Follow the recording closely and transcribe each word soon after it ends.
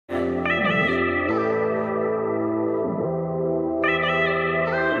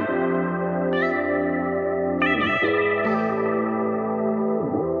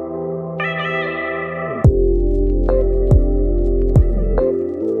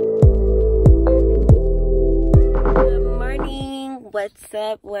What's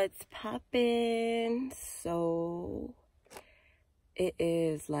up? What's poppin'? So it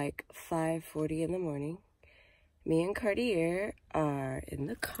is like 5:40 in the morning. Me and Cartier are in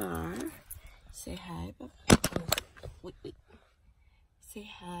the car. Say hi, Bubba. Oh, wait. Say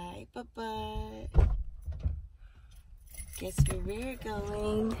hi, Bubba. Guess where we're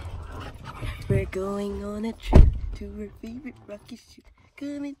going? We're going on a trip to our favorite rocket ship,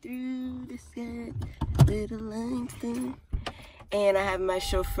 coming through the sky, little limestone. And I have my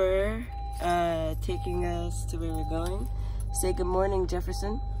chauffeur taking us to where we're going. Say good morning,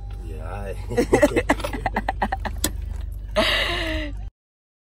 Jefferson. Yeah,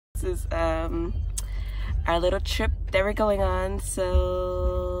 This is our little trip that we're going on.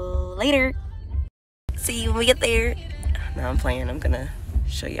 So later. See you when we get there. No, I'm playing. I'm gonna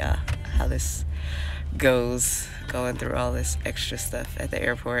show y'all how this goes, going through all this extra stuff at the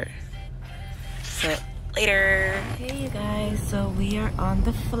airport. So later. Hey you guys, so we are on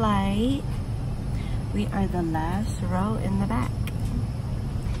the flight. We are the last row in the back.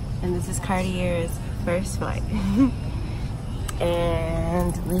 And this is Cartier's first flight.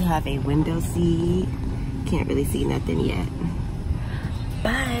 And we have a window seat. Can't really see nothing yet.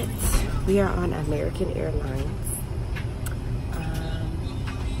 But we are on American Airlines.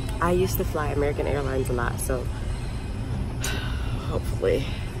 I used to fly American Airlines a lot, so hopefully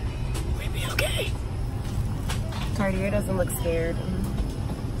we'll be okay. Cartier doesn't look scared.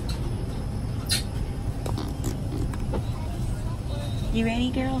 You ready,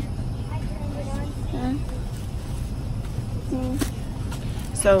 girl? Huh?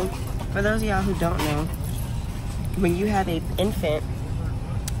 So, for those of y'all who don't know, when you have an infant,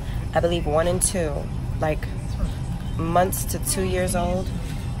 I believe 1 and 2, like months to 2 years old,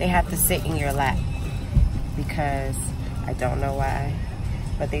 they have to sit in your lap because I don't know why,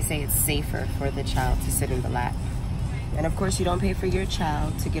 but they say it's safer for the child to sit in the lap. And of course, you don't pay for your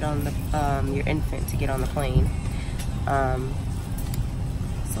child to get on the your infant to get on the plane.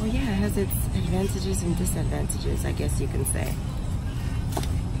 So yeah, it has its advantages and disadvantages, I guess you can say.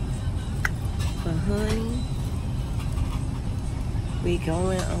 But honey, we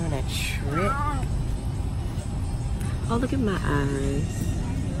going on a trip. Oh, look at my eyes.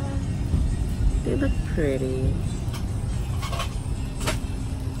 They look pretty.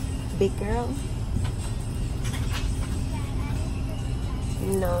 Big girl?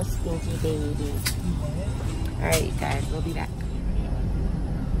 No stinky baby. Alright, you guys, we'll be back.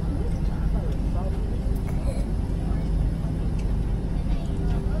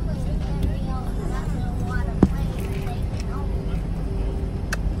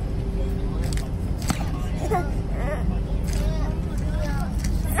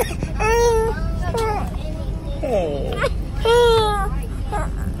 Hey.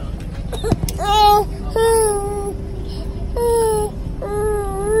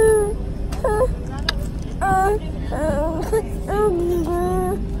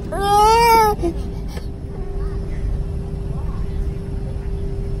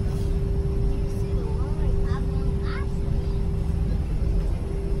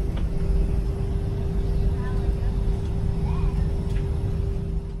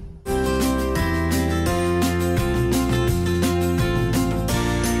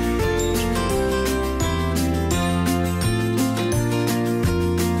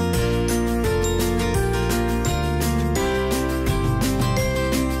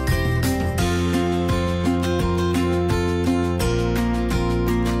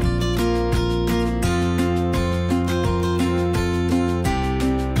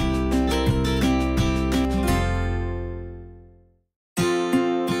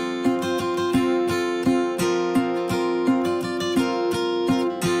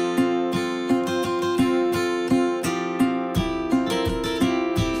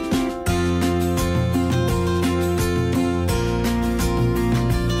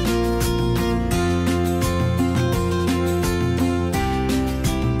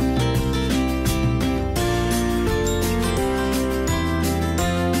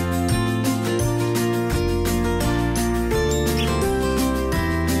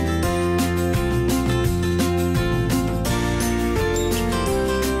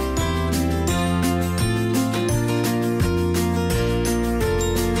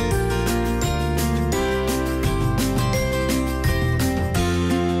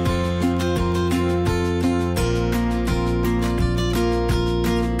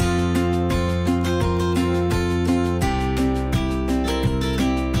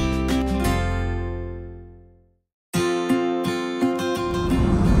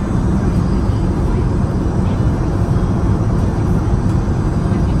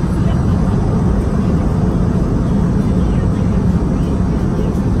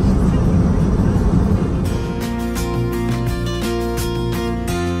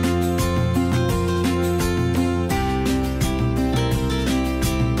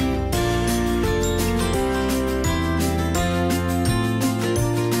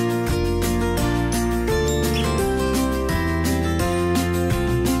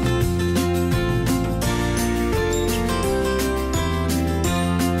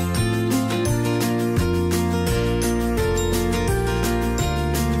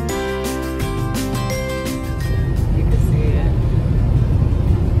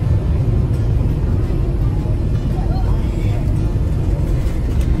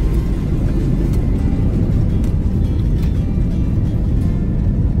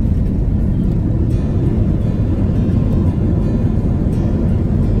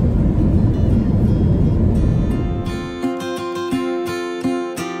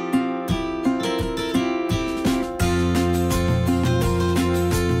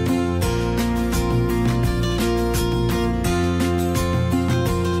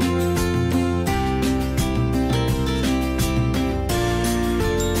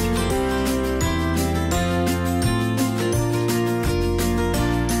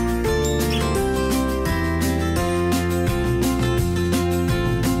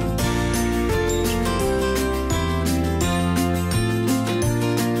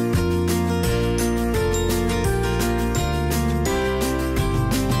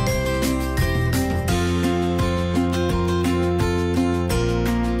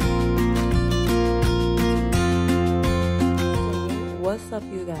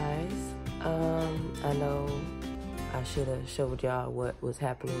 guys. I know I should have showed y'all what was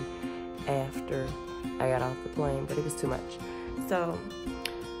happening after I got off the plane, but it was too much. So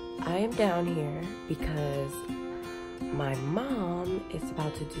I am down here because my mom is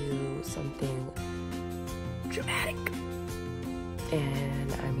about to do something dramatic,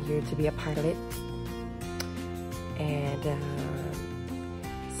 and I'm here to be a part of it. And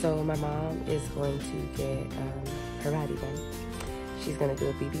so my mom is going to get her body done. She's gonna do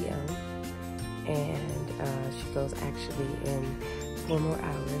a BBL, and she goes actually in 4 more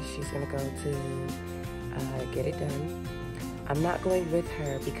hours. She's gonna go to get it done. I'm not going with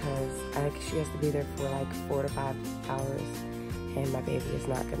her because she has to be there for like 4 to 5 hours, and my baby is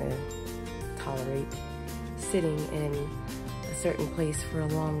not gonna tolerate sitting in a certain place for a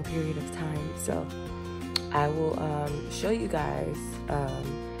long period of time. So I will show you guys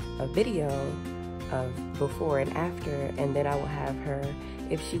a video of before and after, and then I will have her,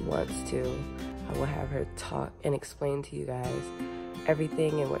 if she wants to, I will have her talk and explain to you guys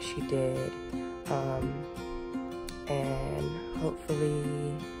everything and what she did, and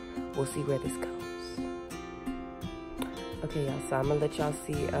hopefully we'll see where this goes. Okay, y'all, so I'm gonna let y'all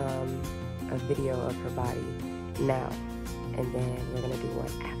see a video of her body now, and then we're gonna do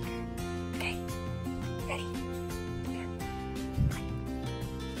one after. Okay, ready? Yeah.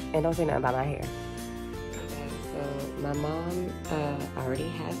 And don't say nothing about my hair. Okay, so my mom already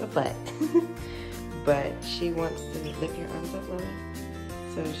has a butt, but she wants to lift your arms up, Mama.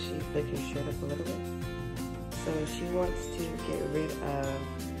 So she lift your shirt up a little bit. So she wants to get rid of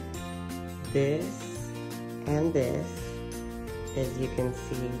this and this. As you can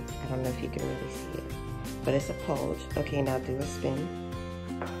see, I don't know if you can really see it, but it's a bulge. Okay, now do a spin.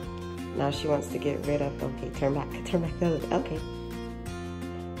 Now she wants to get rid of, okay, turn back the other way. Okay.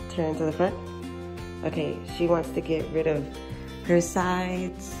 Turn to the front. Okay, she wants to get rid of her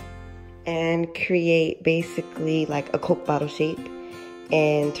sides and create basically like a Coke bottle shape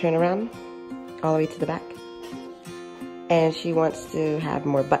and turn around all the way to the back. And she wants to have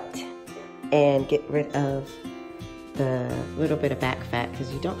more butt and get rid of the little bit of back fat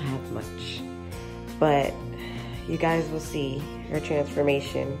because you don't have much. But you guys will see her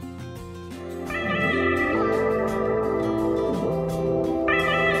transformation